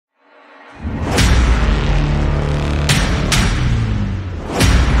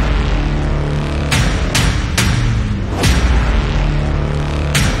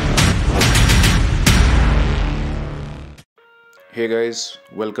Hey guys,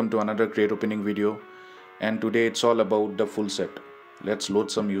 welcome to another great opening video, and today it's all about the full set. Let's load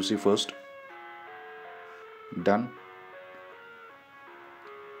some UC first. Done.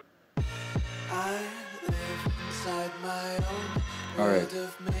 Alright,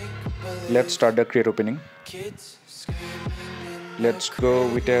 let's start the crate opening. Let's go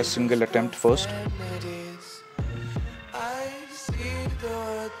with a single attempt first.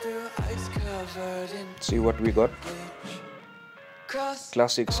 See what we got.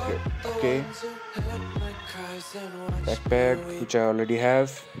 Classic script. Okay. Backpack, which I already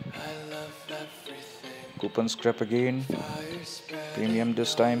have. Coupon scrap again. Premium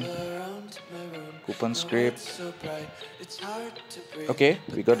this time. Coupon scrape. Okay,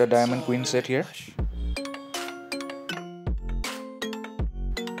 we got a diamond queen set here.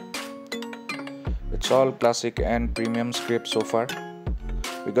 It's all classic and premium scrape so far.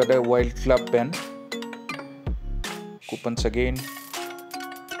 We got a wild club pen. Coupons again.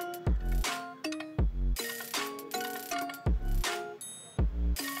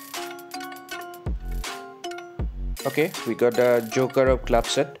 Okay, we got a Joker of Club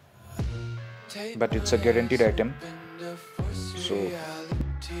set, but it's a guaranteed item, so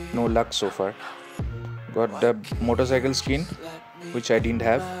no luck so far. Got the motorcycle skin, which I didn't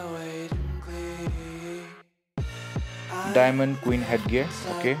have. Diamond Queen headgear,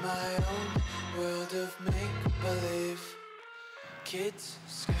 okay. Kids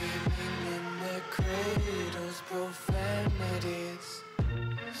screaming in their cradles, profanities.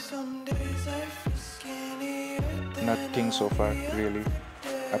 Some days I feel skinnier. Nothing so far, really,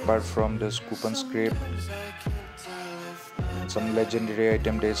 apart from this coupon scrape. Some legendary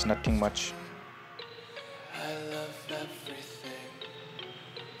item, there's nothing much. I love everything.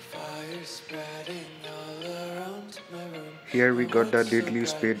 Fire spreading all around my room. Here we got the Deadly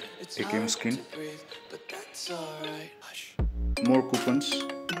Spade AKM skin. More coupons.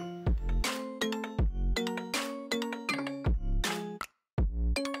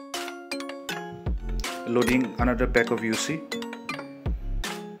 Loading another pack of UC.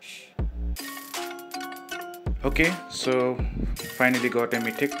 Okay, so finally got a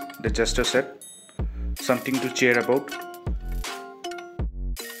Mythic, the JokerSet. Something to cheer about.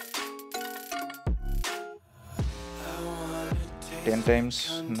 Ten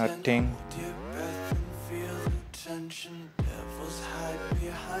times, nothing.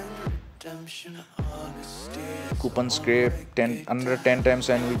 Coupon scrape, another 10 times,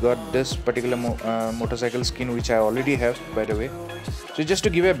 and we got this particular motorcycle skin, which I already have, by the way. So just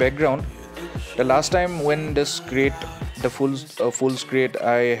to give a background, the last time when this crate, the full crate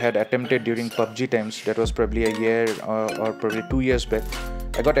I had attempted during PUBG times, that was probably a year or probably 2 years back.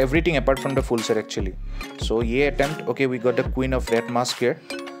 I got everything apart from the full set actually. So ये attempt, okay, we got the Queen of Red Mask here.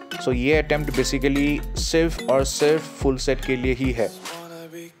 So ये attempt basically सिर्फ full set के लिए ही है.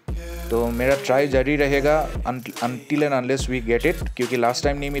 तो मेरा try जारी रहेगा until and unless we get it, क्योंकि लास्ट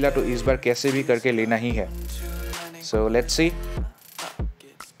टाइम नहीं मिला तो इस बार कैसे भी करके लेना ही है. So let's see.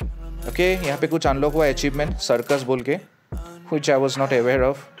 Okay, यहाँ पे कुछ अनलॉक हुआ अचीवमेंट सर्कस बोल के, which I was not aware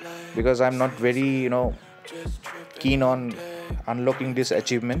of because I'm not very keen on unlocking these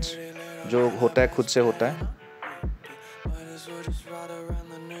achievements. जो होता है खुद से होता है.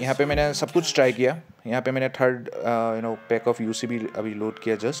 यहाँ पे मैंने सब कुछ ट्राई किया. यहाँ पे मैंने थर्ड पैक ऑफ यूसी भी अभी लोड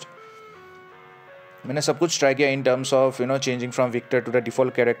किया जस्ट. मैंने सब कुछ ट्राई किया in terms of changing from Victor to the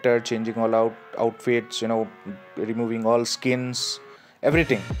default character, changing all outfits, removing all skins,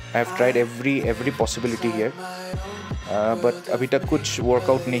 everything. I have tried every possibility here, but अभी तक कुछ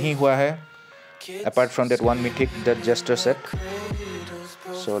workout नहीं हुआ है apart from that one mythic, the JokerSet.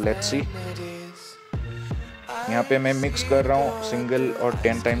 So let's see. यहाँ पे मैं mix कर रहा हूँ सिंगल और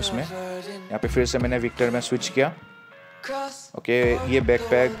 10 टाइम्स में. यहाँ पे फिर से मैंने विक्टर में स्विच किया. ओके, ये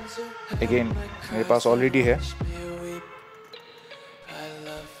बैकपैक अगेन मेरे पास ऑलरेडी है.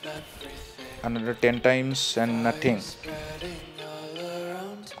 Another 10 times and nothing.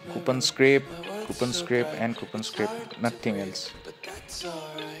 Coupon scrape, and coupon scrape. Nothing else.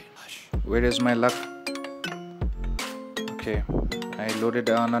 Where is my luck? Okay, I loaded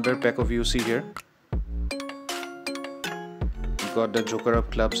another pack of UC here. Got the Joker of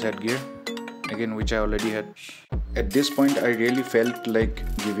Clubs headgear again, which I already had. At this point I really felt like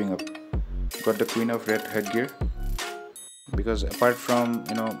giving up. Got the Queen of Red headgear because apart from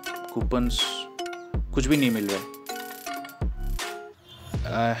coupons कुछ भी नहीं मिल रहा.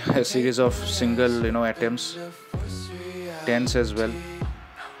 A series of single attempts, 10s as well.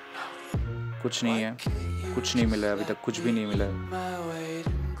 कुछ नहीं है, कुछ नहीं मिला अभी तक, कुछ भी नहीं मिला.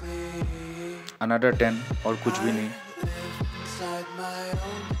 Another 10 और कुछ भी नहीं.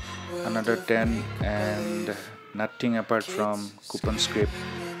 Another 10 and nothing apart from coupon scrape.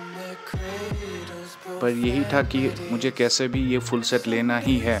 पर यही था कि मुझे कैसे भी ये full set लेना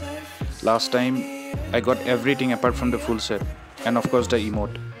ही है. Last time I got everything apart from the full set and of course the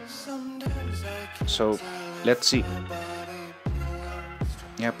emote. So let's see.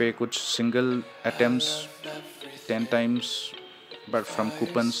 यहाँ पे कुछ single attempts 10 times, but from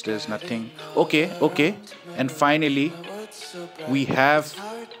coupons there's nothing. Okay, and finally we have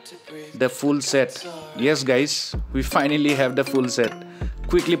the full set. Yes guys, we finally have the full set.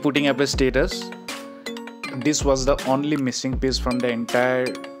 Quickly putting up a status. This was the only missing piece from the entire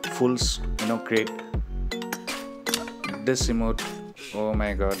full crate. This emote, oh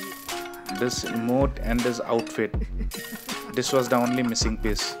my god, this emote and this outfit, this was the only missing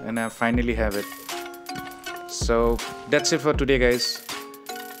piece, and I finally have it. So that's it for today guys.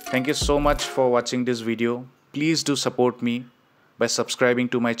 Thank you so much for watching this video. Please do support me by subscribing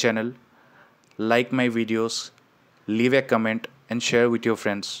to my channel, like my videos, leave a comment and share with your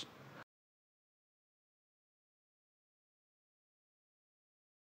friends.